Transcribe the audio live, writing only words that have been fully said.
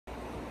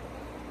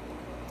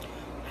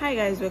Hi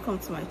guys, welcome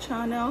to my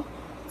channel.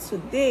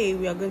 Today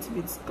we are going to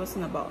be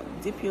discussing about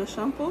DOP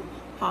shampoo,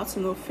 how to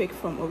know fake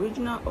from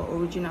original or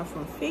original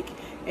from fake,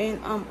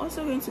 and I'm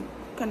also going to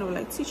kind of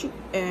like teach you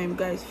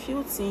guys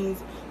few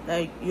things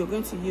that you're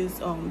going to use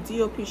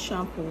DOP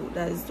shampoo,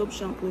 that is DOP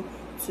shampoo,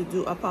 to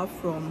do apart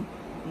from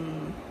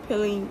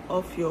peeling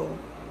off your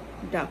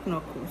dark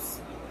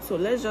knuckles. So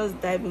let's just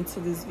dive into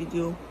this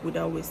video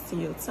without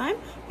wasting your time,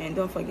 and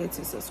don't forget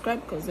to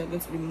subscribe because there are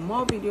going to be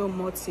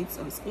more tips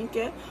on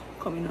skincare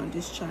coming on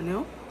this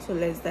channel. So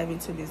let's dive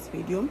into this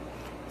video.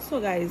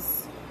 So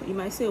guys, you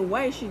might say,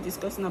 why is she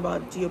discussing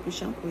about DOP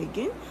shampoo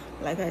again?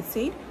 Like I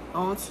said, I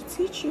want to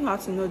teach you how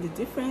to know the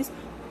difference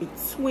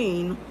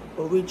between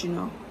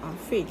original and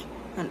fake,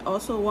 and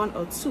also one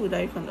or two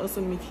that you can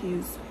also make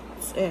use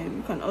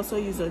you can also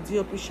use a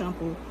DOP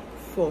shampoo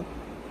for.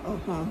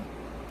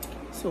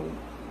 So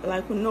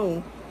like we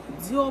know,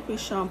 DOP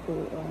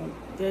shampoo,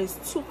 there is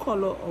two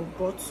color of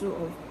bottle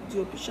of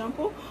DOP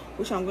shampoo,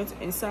 which I'm going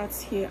to insert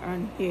here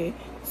and here.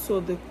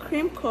 So the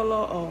cream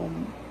color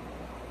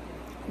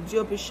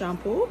DOP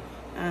shampoo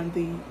and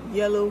the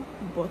yellow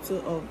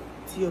bottle of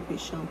DOP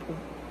shampoo.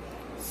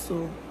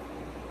 So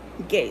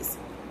guess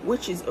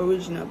which is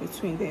original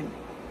between them?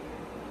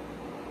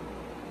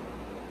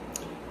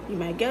 You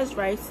might guess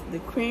right. The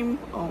cream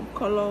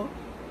color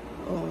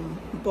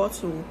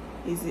bottle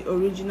is the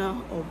original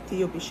of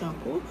DOP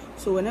shampoo.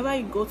 So whenever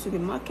you go to the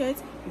market,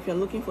 if you're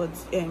looking for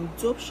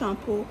DOP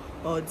shampoo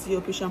or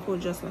DOP shampoo,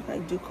 just like I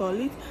do call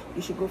it,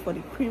 you should go for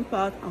the cream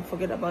part and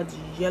forget about the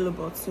yellow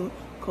bottle,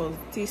 because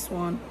this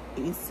one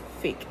is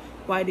fake,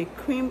 while the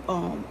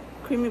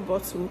creamy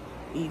bottle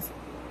is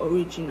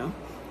original.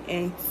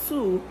 And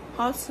two,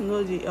 how to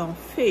know the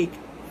fake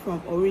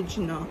from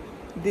original?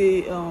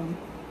 The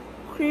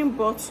cream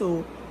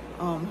bottle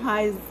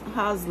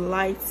has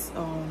light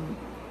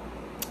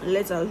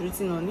letters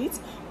written on it,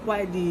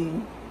 while the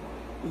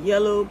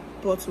yellow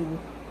bottle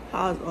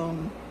has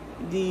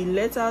the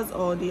letters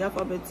or the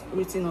alphabet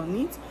written on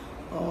it,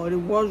 or the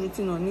words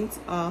written on it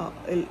are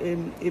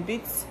a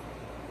bit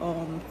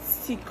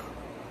thick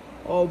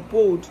or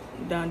bold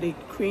than the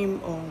cream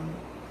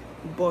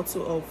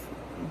bottle of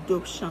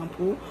DOP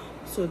shampoo.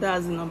 So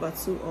that's the number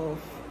two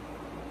of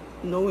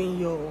knowing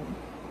your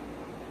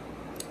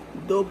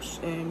DOP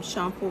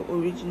shampoo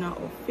original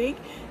or fake.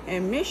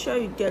 And make sure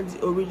you get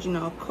the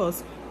original,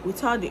 because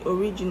without the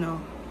original,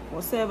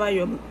 whatever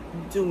you're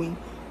doing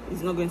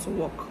is not going to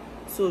work.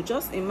 So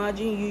just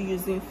imagine you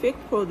using fake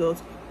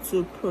products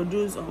to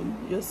produce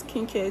your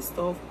skincare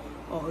stuff,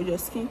 or your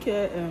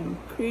skincare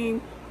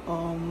cream,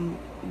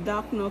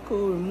 dark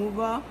knuckle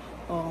remover,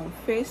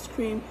 face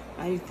cream,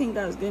 and you think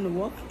that's going to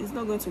work. It's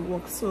not going to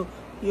work. So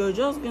you're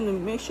just going to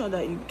make sure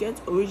that you get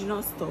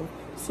original stuff,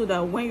 so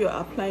that when you're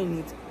applying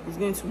it, it's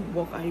going to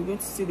work and you're going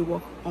to see the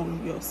work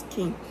on your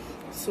skin.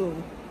 So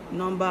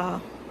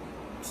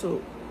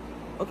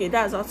okay,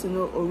 that's how to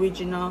know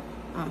original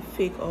and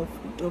fake of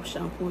DOP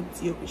shampoo,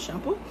 DOP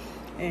shampoo.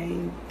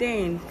 And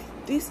then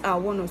these are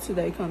one or two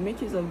that you can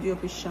make use of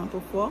DOP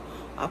shampoo for,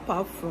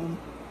 apart from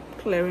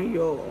clearing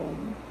your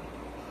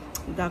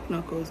dark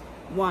knuckles.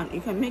 One,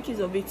 you can make use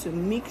of it to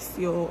mix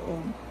your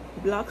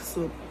black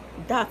soap,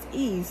 that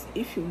is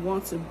if you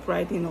want to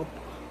brighten up,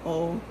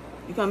 or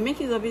you can make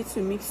use of it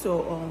to mix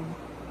your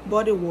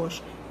body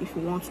wash if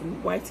you want to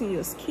whiten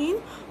your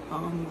skin.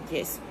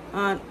 Yes,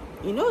 and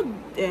you know,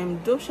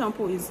 DOP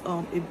shampoo is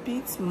a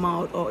bit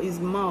mild, or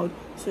is mild,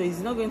 so it's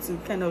not going to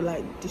kind of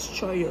like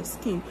destroy your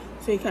skin.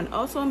 So you can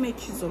also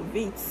make use of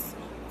it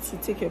to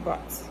take a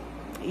bath.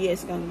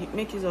 Yes, you can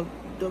make use of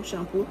DOP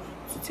shampoo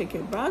to take a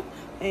bath.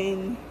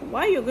 And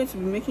while you're going to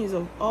be making use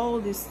of all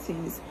these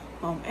things,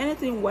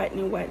 anything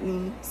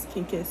whitening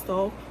skincare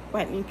stuff,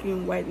 whitening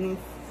cream,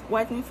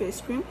 whitening face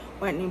cream,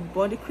 whitening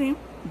body cream,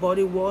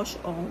 body wash,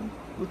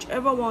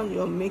 whichever one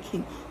you're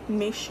making,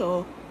 make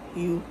sure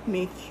you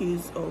make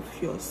use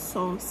of your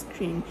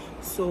sunscreen.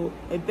 So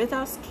a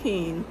better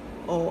skin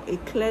or a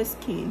clear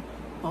skin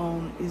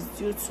is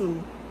due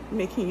to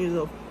making use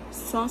of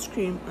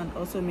sunscreen and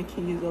also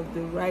making use of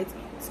the right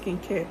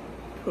skincare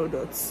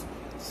products.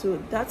 So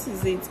that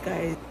is it,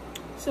 guys.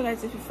 So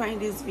guys, if you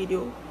find this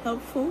video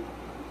helpful,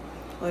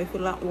 or if you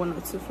learn one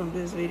or two from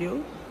this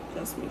video,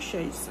 just make sure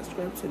you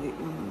subscribe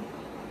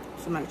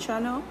to my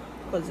channel,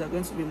 because there are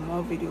going to be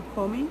more video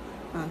coming.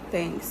 And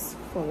thanks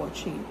for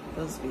watching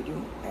this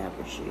video. I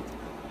appreciate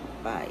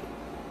it. Bye.